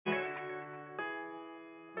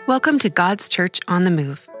Welcome to God's Church on the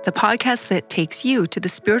Move, the podcast that takes you to the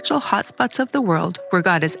spiritual hotspots of the world where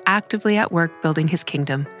God is actively at work building his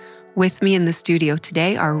kingdom. With me in the studio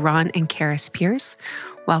today are Ron and Karis Pierce.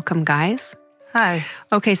 Welcome, guys. Hi.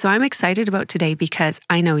 Okay, so I'm excited about today because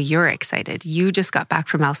I know you're excited. You just got back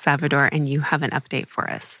from El Salvador and you have an update for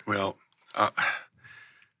us. Well,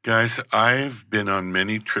 guys, I've been on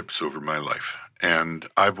many trips over my life, and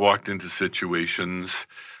I've walked into situations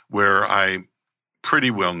where I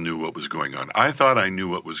pretty well knew what was going on. I thought I knew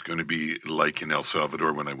what was going to be like in El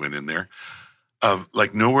Salvador when I went in there.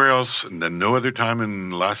 Like nowhere else, and then no other time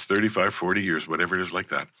in the last 35, 40 years, whatever it is like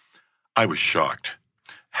that. I was shocked,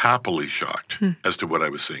 happily shocked as to what I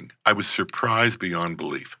was seeing. I was surprised beyond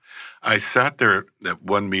belief. I sat there at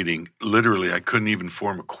one meeting, literally I couldn't even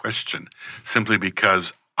form a question, simply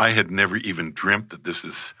because I had never even dreamt that this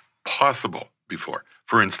is possible before.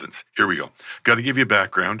 For instance, here we go. Got to give you a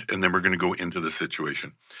background, and then we're going to go into the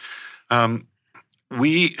situation.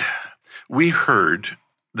 We heard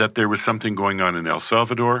that there was something going on in El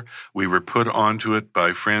Salvador. We were put onto it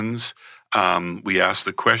by friends. We asked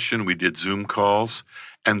the question. We did Zoom calls,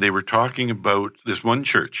 and they were talking about this one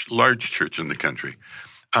church, large church in the country,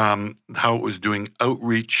 how it was doing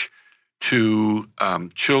outreach to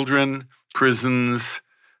children, prisons,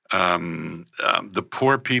 the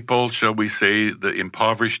poor people, shall we say, the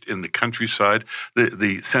impoverished in the countryside.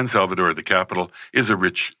 The San Salvador, the capital, is a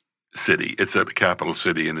rich city. It's a capital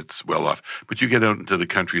city, and it's well off. But you get out into the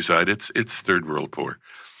countryside, it's third world poor.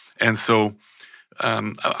 And so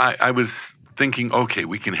I was thinking, okay,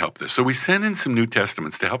 we can help this. So we sent in some New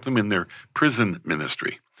Testaments to help them in their prison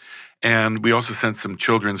ministry. And we also sent some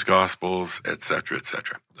children's gospels, et cetera, et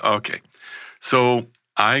cetera. Okay, so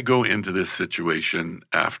I go into this situation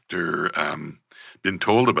after been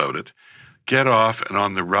told about it, get off, and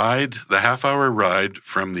on the ride, the half-hour ride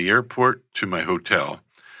from the airport to my hotel,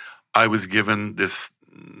 I was given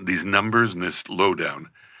these numbers and this lowdown.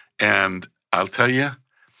 And I'll tell you,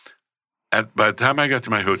 by the time I got to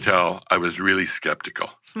my hotel, I was really skeptical.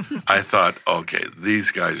 I thought, okay,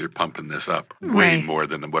 these guys are pumping this up way more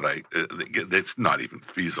than what it's not even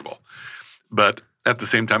feasible. But at the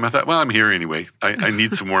same time, I thought, well, I'm here anyway. I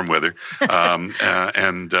need some warm weather.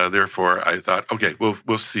 And therefore, I thought, okay,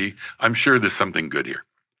 we'll see. I'm sure there's something good here.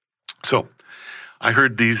 So I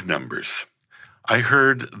heard these numbers. I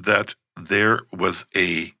heard that there was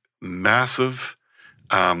a massive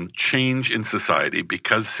change in society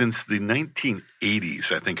because since the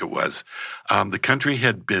 1980s, I think it was, the country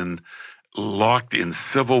had been locked in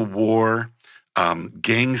civil war.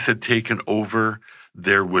 Gangs had taken over.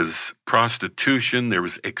 There was prostitution, there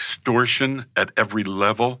was extortion at every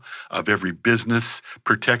level of every business,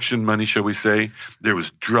 protection money, shall we say. There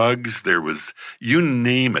was drugs, there was, you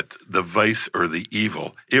name it, the vice or the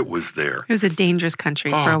evil, it was there. It was a dangerous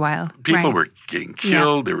country for a while. People were getting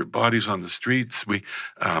killed, there were bodies on the streets. We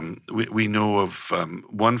know of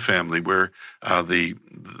one family where the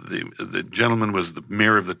gentleman was the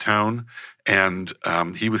mayor of the town, and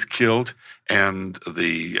he was killed, and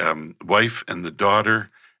the wife and the daughter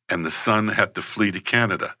and the son had to flee to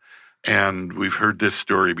Canada. And we've heard this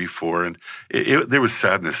story before, and there was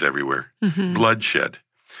sadness everywhere, bloodshed.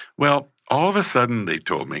 Well, all of a sudden, they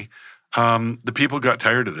told me, the people got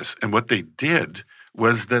tired of this. And what they did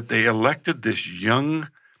was that they elected this young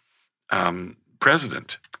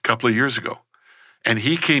president a couple of years ago. And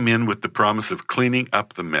he came in with the promise of cleaning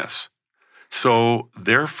up the mess. So,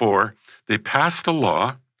 therefore, they passed a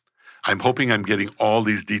law. I'm hoping I'm getting all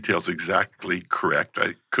these details exactly correct.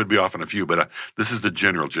 I could be off on a few, but this is the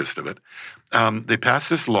general gist of it. They passed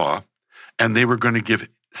this law, and they were going to give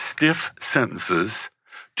stiff sentences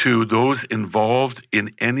to those involved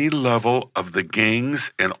in any level of the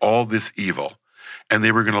gangs and all this evil, and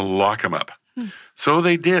they were going to lock them up. So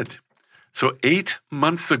they did. So 8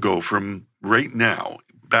 months ago from right now,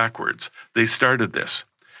 backwards, they started this.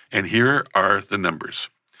 And here are the numbers.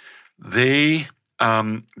 There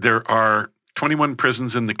are 21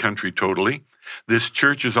 prisons in the country totally. This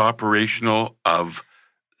church is operational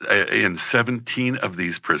in 17 of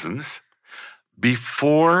these prisons.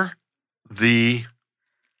 Before the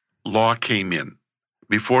law came in,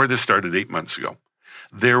 before this started 8 months ago,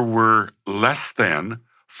 there were less than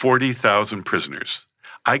 40,000 prisoners.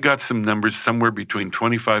 I got some numbers somewhere between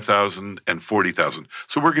 25,000 and 40,000.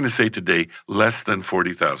 So we're going to say today less than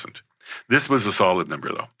 40,000. This was a solid number,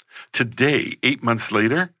 though. Today, 8 months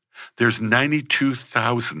later, there's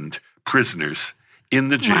 92,000 prisoners in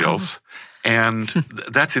the jails, and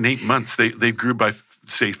that's in 8 months. They grew by,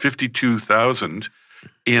 say, 52,000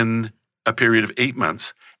 in a period of 8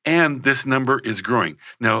 months, And this number is growing.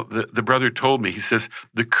 Now, the brother told me, he says,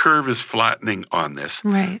 the curve is flattening on this,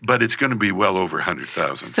 Right. but it's going to be well over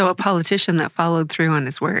 100,000. So a politician that followed through on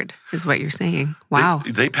his word is what you're saying. Wow.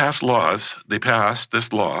 They passed laws. They passed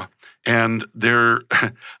this law, and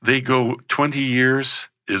they go 20 years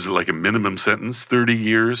is like a minimum sentence, 30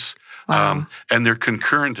 years. Wow. And they're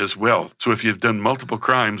concurrent as well. So if you've done multiple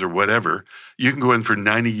crimes or whatever, you can go in for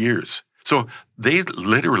 90 years. So they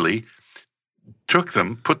literally took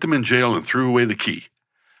them, put them in jail, and threw away the key.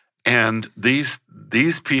 And these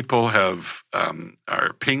people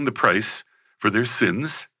are paying the price for their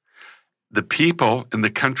sins. The people in the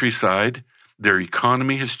countryside, their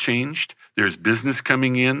economy has changed. There's business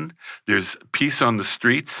coming in. There's peace on the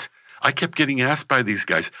streets. I kept getting asked by these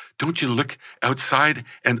guys, don't you look outside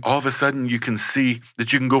and all of a sudden you can see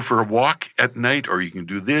that you can go for a walk at night, or you can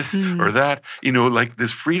do this or that, like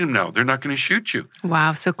this freedom now. They're not going to shoot you.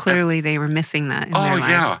 Wow. So clearly they were missing that in their lives.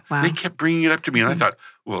 Yeah. Wow. They kept bringing it up to me, and I thought,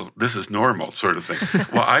 well, this is normal sort of thing.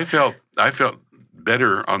 Well, I felt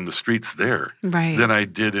better on the streets there than I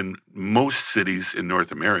did in most cities in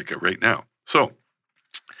North America right now. So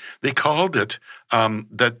they called it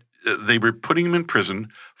that they were putting him in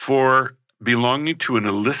prison for belonging to an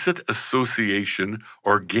illicit association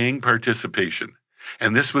or gang participation.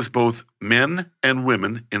 And this was both men and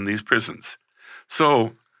women in these prisons.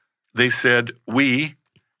 So they said, we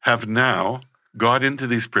have now got into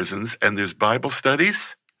these prisons, and there's Bible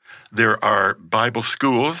studies, there are Bible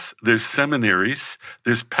schools, there's seminaries,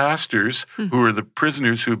 there's pastors who are the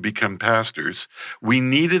prisoners who have become pastors. We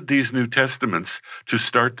needed these New Testaments to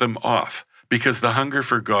start them off, because the hunger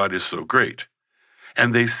for God is so great.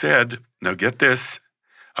 And they said, now get this,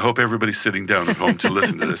 I hope everybody's sitting down at home to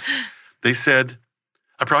listen to this. They said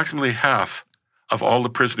approximately half of all the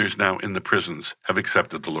prisoners now in the prisons have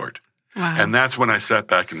accepted the Lord. Wow. And that's when I sat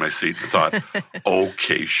back in my seat and thought,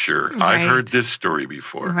 okay, sure, Right. I've heard this story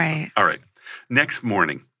before. Right. All right. Next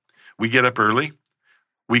morning, we get up early,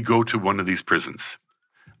 we go to one of these prisons.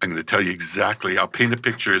 I'm going to tell you exactly, I'll paint a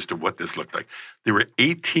picture as to what this looked like. There were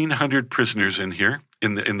 1,800 prisoners in here,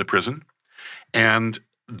 in the prison, and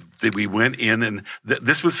we went in, and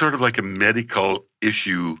this was sort of like a medical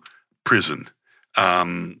issue prison.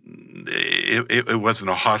 It wasn't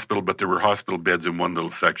a hospital, but there were hospital beds in one little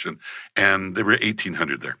section, and there were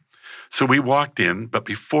 1,800 there. So we walked in, but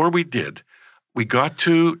before we did, we got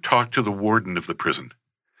to talk to the warden of the prison.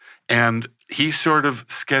 And he sort of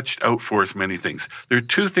sketched out for us many things. There are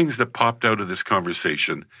two things that popped out of this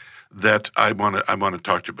conversation that I want to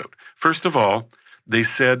talk to you about. First of all, they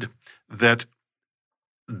said that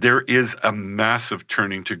there is a massive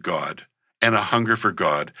turning to God and a hunger for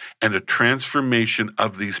God and a transformation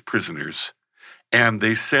of these prisoners. And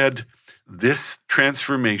they said this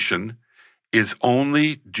transformation is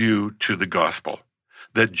only due to the gospel,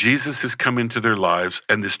 that Jesus has come into their lives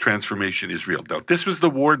and this transformation is real. Now, this was the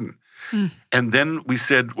warden. And then we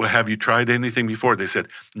said, well, have you tried anything before? They said,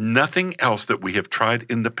 nothing else that we have tried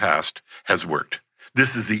in the past has worked.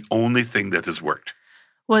 This is the only thing that has worked.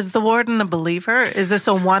 Was the warden a believer? Is this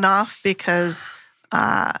a one-off because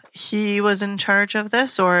he was in charge of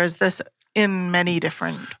this, or is this in many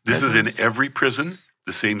different prisons? This is in every prison,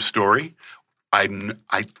 the same story. I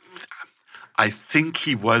think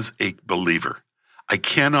he was a believer. I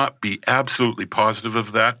cannot be absolutely positive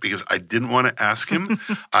of that because I didn't want to ask him.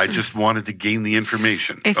 I just wanted to gain the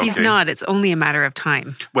information. If he's not, it's only a matter of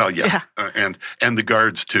time. Well, yeah. And the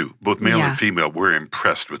guards too, both male and female, were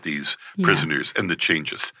impressed with these prisoners and the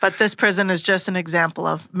changes. But this prison is just an example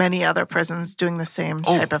of many other prisons doing the same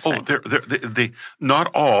type of thing. They not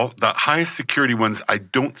all. The highest security ones, I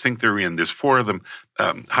don't think they're in. There's 4 of them,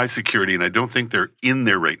 high security, and I don't think they're in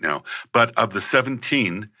there right now. But of the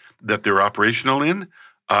 17 that they're operational in,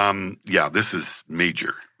 this is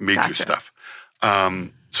major stuff.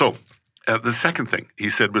 So the second thing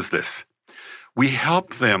he said was this: we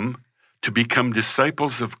help them to become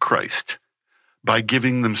disciples of Christ by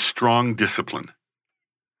giving them strong discipline.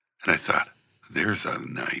 And I thought, there's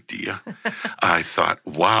an idea. I thought,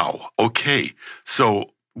 wow, okay.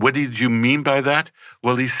 So what did you mean by that?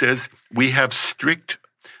 Well, he says, we have strict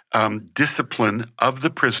discipline of the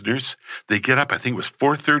prisoners. They get up, I think it was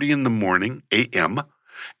 4:30 in the morning, a.m.,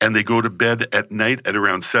 and they go to bed at night at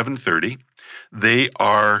around 7:30. They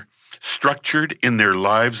are structured in their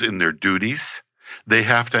lives, in their duties. They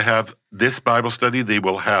have to have this Bible study. They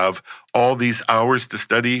will have all these hours to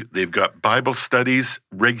study. They've got Bible studies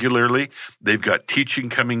regularly. They've got teaching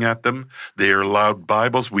coming at them. They are allowed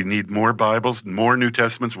Bibles. We need more Bibles, more New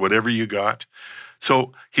Testaments, whatever you got.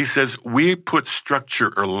 So he says, we put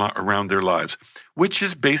structure around their lives, which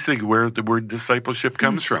is basically where the word discipleship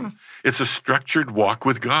comes from. It's a structured walk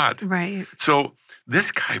with God. Right. So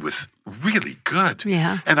this guy was really good.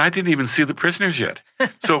 Yeah. And I didn't even see the prisoners yet.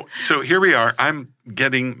 So here we are. I'm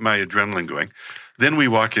getting my adrenaline going. Then we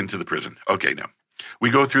walk into the prison. Okay, now. We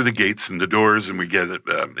go through the gates and the doors, and we get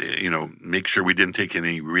make sure we didn't take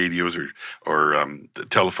any radios or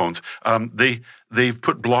telephones. They've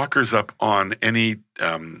put blockers up on any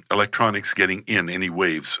electronics getting in, any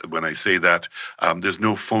waves. When I say that, there's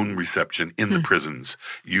no phone reception in the prisons.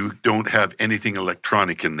 You don't have anything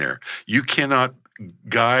electronic in there. You cannot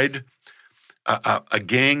guide. A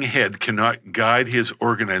gang head cannot guide his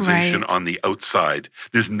organization on the outside.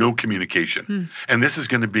 There's no communication. And this is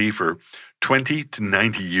going to be for 20 to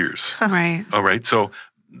 90 years. Right. All right. So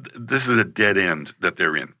this is a dead end that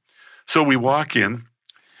they're in. So we walk in,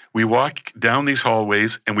 we walk down these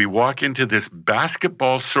hallways, and we walk into this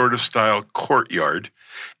basketball sort of style courtyard,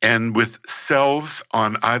 and with cells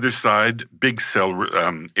on either side, big cell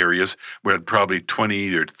areas where probably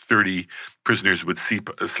 20 or 30 prisoners would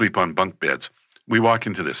sleep on bunk beds. We walk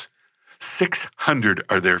into this. 600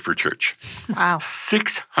 are there for church. Wow.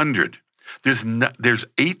 600. There's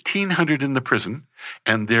 1,800 in the prison,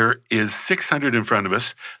 and there is 600 in front of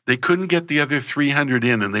us. They couldn't get the other 300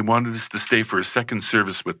 in, and they wanted us to stay for a second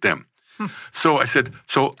service with them. So I said,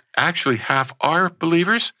 so actually half are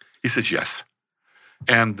believers? He says, yes.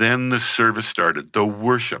 And then the service started. The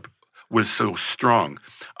worship was so strong.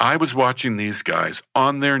 I was watching these guys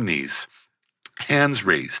on their knees, hands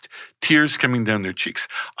raised, tears coming down their cheeks.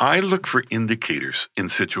 I look for indicators in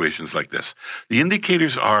situations like this. The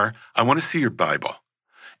indicators are, I want to see your Bible.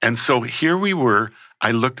 And so here we were. I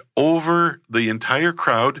looked over the entire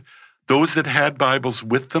crowd. Those that had Bibles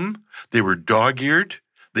with them, they were dog-eared.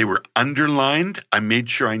 They were underlined. I made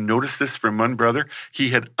sure I noticed this from one brother. He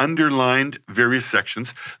had underlined various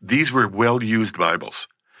sections. These were well-used Bibles.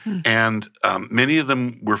 And many of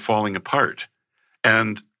them were falling apart.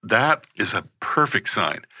 And that is a perfect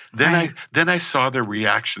sign. Then I saw their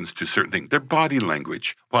reactions to certain things, their body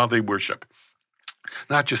language while they worship.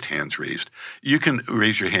 Not just hands raised. You can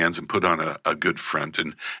raise your hands and put on a good front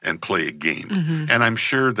and play a game. And I'm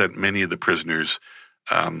sure that many of the prisoners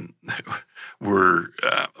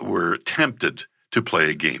were tempted to play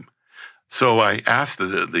a game. So I asked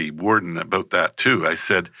the warden about that too. I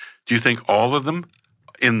said, do you think all of them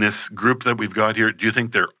in this group that we've got here, do you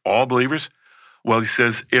think they're all believers? Well, he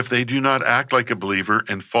says, if they do not act like a believer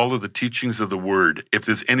and follow the teachings of the word, if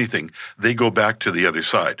there's anything, they go back to the other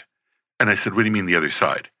side. And I said, what do you mean the other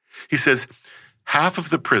side? He says, half of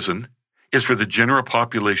the prison is for the general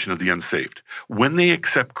population of the unsaved. When they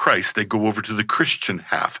accept Christ, they go over to the Christian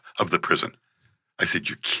half of the prison. I said,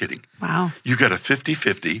 you're kidding. Wow. You got a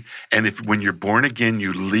 50-50, and if when you're born again,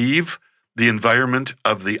 you leave the environment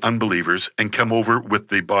of the unbelievers and come over with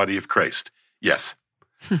the body of Christ. Yes.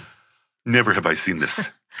 Never have I seen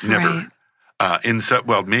this. Never.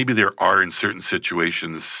 Right. Maybe there are in certain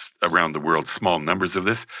situations around the world small numbers of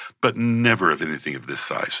this, but never of anything of this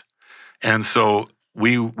size. And so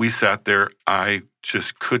we sat there. I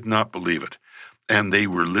just could not believe it. And they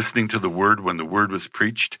were listening to the word when the word was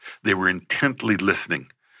preached. They were intently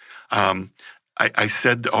listening. I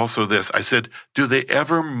said also this. I said, do they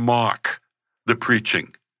ever mock the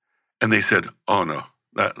preaching? And they said, oh, no.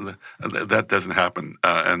 That doesn't happen.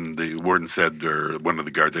 And the warden said, or one of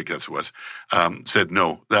the guards, I guess it was, said,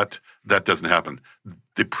 no, that doesn't happen.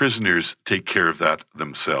 The prisoners take care of that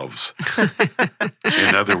themselves.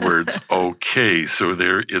 In other words, okay, so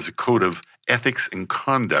there is a code of ethics and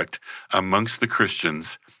conduct amongst the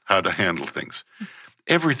Christians how to handle things.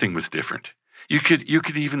 Everything was different. You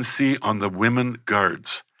could even see on the women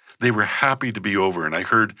guards, they were happy to be over. And I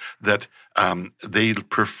heard that they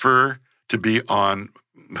prefer to be to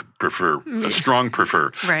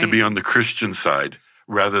be on the Christian side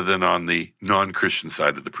rather than on the non-Christian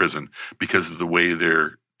side of the prison because of the way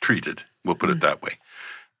they're treated. We'll put it that way.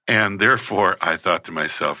 And therefore, I thought to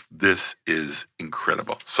myself, this is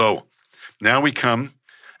incredible. So now we come,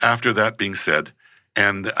 after that being said,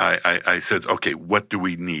 and I said, okay, what do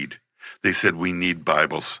we need? They said, we need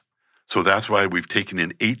Bibles. So that's why we've taken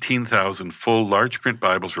in 18,000 full large print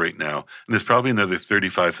Bibles right now, and there's probably another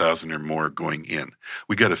 35,000 or more going in.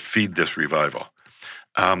 We got to feed this revival.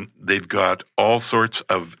 They've got all sorts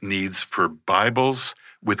of needs for Bibles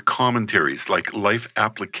with commentaries, like life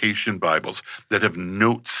application Bibles that have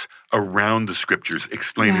notes around the scriptures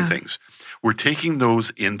explaining things. We're taking those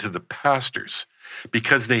into the pastors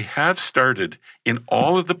because they have started in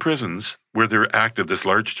all of the prisons where they're active, this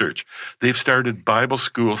large church, they've started Bible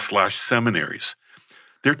school /seminaries.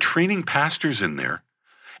 They're training pastors in there,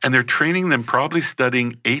 and they're training them probably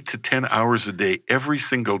studying 8 to 10 hours a day, every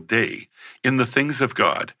single day, in the things of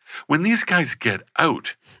God. When these guys get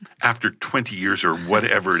out after 20 years or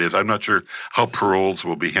whatever it is, I'm not sure how paroles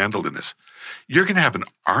will be handled in this. You're going to have an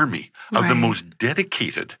army of the most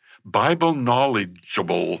dedicated, Bible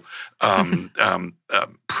knowledgeable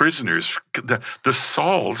prisoners, the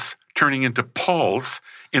Sauls turning into Pauls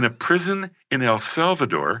in a prison in El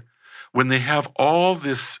Salvador. When they have all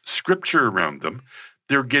this scripture around them,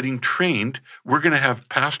 they're getting trained. We're going to have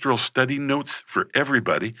pastoral study notes for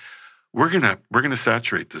everybody. We're going to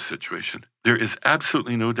saturate this situation. There is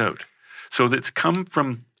absolutely no doubt. So it's come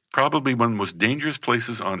from probably one of the most dangerous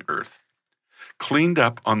places on earth, cleaned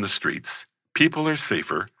up on the streets. People are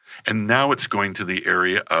safer. And now it's going to the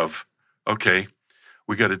area of, okay,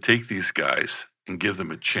 we got to take these guys and give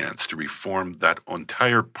them a chance to reform that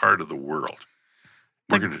entire part of the world.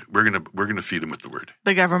 We're gonna feed them with the word.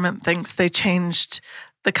 The government thinks they changed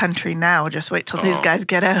the country now. Just wait till these guys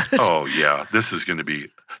get out. Oh yeah, this is going to be.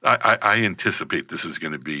 I anticipate this is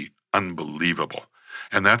going to be unbelievable,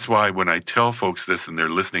 and that's why when I tell folks this and they're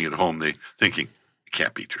listening at home, they thinking it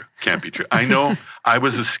can't be true. Can't be true. I know I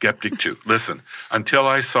was a skeptic too. Listen, until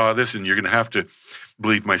I saw this, and you're going to have to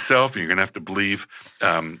believe myself, and you're going to have to believe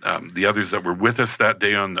the others that were with us that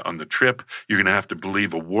day on the trip. You're going to have to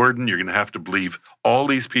believe a warden. You're going to have to believe all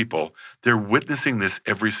these people. They're witnessing this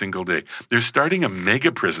every single day. They're starting a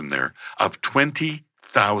mega prison there of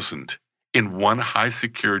 20,000 in one high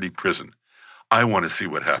security prison. I want to see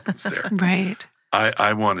what happens there. Right.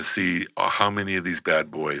 I want to see how many of these bad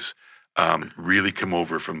boys really come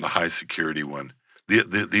over from the high security one.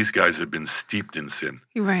 These guys have been steeped in sin.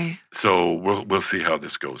 Right. So we'll see how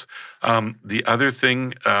this goes. The other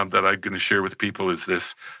thing that I'm going to share with people is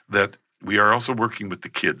this, that we are also working with the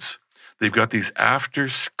kids. They've got these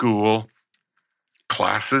after-school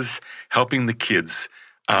classes helping the kids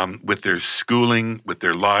with their schooling, with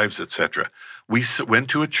their lives, etc. We went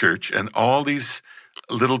to a church, and all these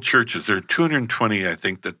little churches, there are 220, I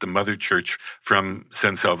think, that the mother church from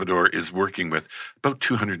San Salvador is working with, about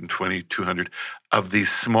 200 of these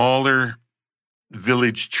smaller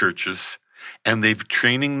village churches, and they've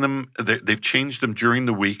changed them during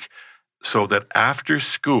the week so that after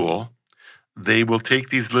school, they will take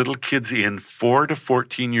these little kids in 4 to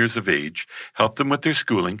 14 years of age, help them with their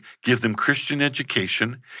schooling, give them Christian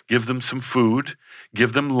education, give them some food,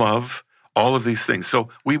 give them love, all of these things. So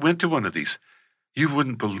we went to one of these. You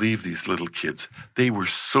wouldn't believe these little kids. They were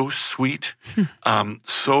so sweet,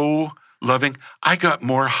 so loving. I got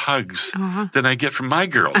more hugs than I get from my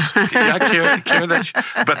girls. I care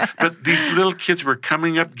that. But these little kids were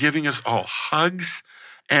coming up, giving us all hugs,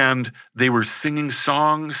 and they were singing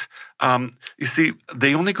songs. You see,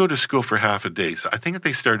 they only go to school for half a day. So I think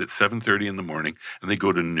they start at 7:30 in the morning, and they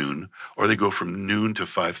go to noon, or they go from noon to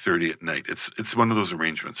 5:30 at night. It's one of those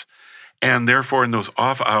arrangements. And therefore, in those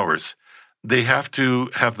off hours, they have to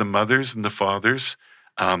have the mothers and the fathers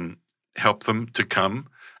help them to come,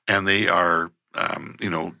 and they are,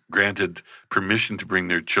 granted permission to bring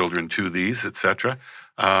their children to these, etc.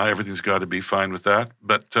 Everything's got to be fine with that.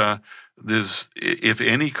 But there's, if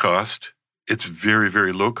any cost, it's very,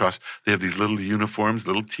 very low cost. They have these little uniforms,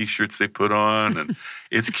 little T-shirts they put on, and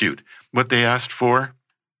it's cute. What they asked for: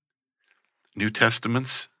 New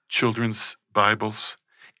Testaments, children's Bibles,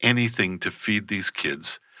 anything to feed these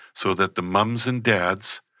kids, so that the mums and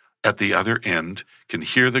dads at the other end can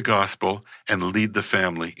hear the gospel and lead the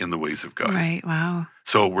family in the ways of God. Right, wow.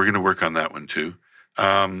 So we're going to work on that one too.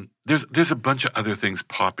 There's a bunch of other things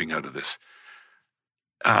popping out of this.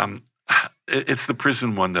 It's the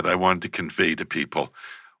prison one that I wanted to convey to people.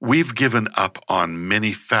 We've given up on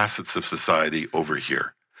many facets of society over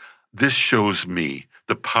here. This shows me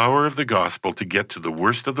the power of the gospel to get to the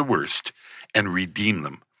worst of the worst and redeem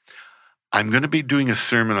them. I'm going to be doing a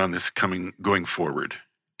sermon on this going forward,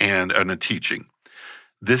 and a teaching.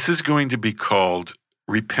 This is going to be called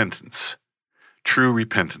repentance, true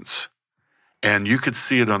repentance. And you could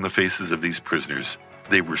see it on the faces of these prisoners.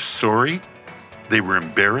 They were sorry. They were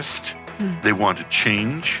embarrassed. They want to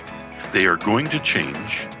change. They are going to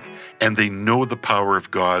change. And they know the power of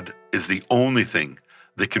God is the only thing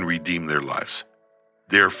that can redeem their lives.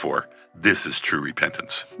 Therefore, this is true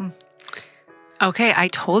repentance. Okay, I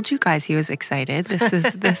told you guys he was excited. This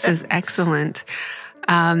is excellent.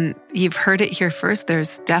 You've heard it here first.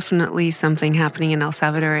 There's definitely something happening in El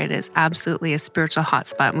Salvador. It is absolutely a spiritual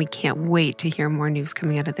hotspot, and we can't wait to hear more news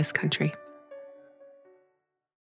coming out of this country.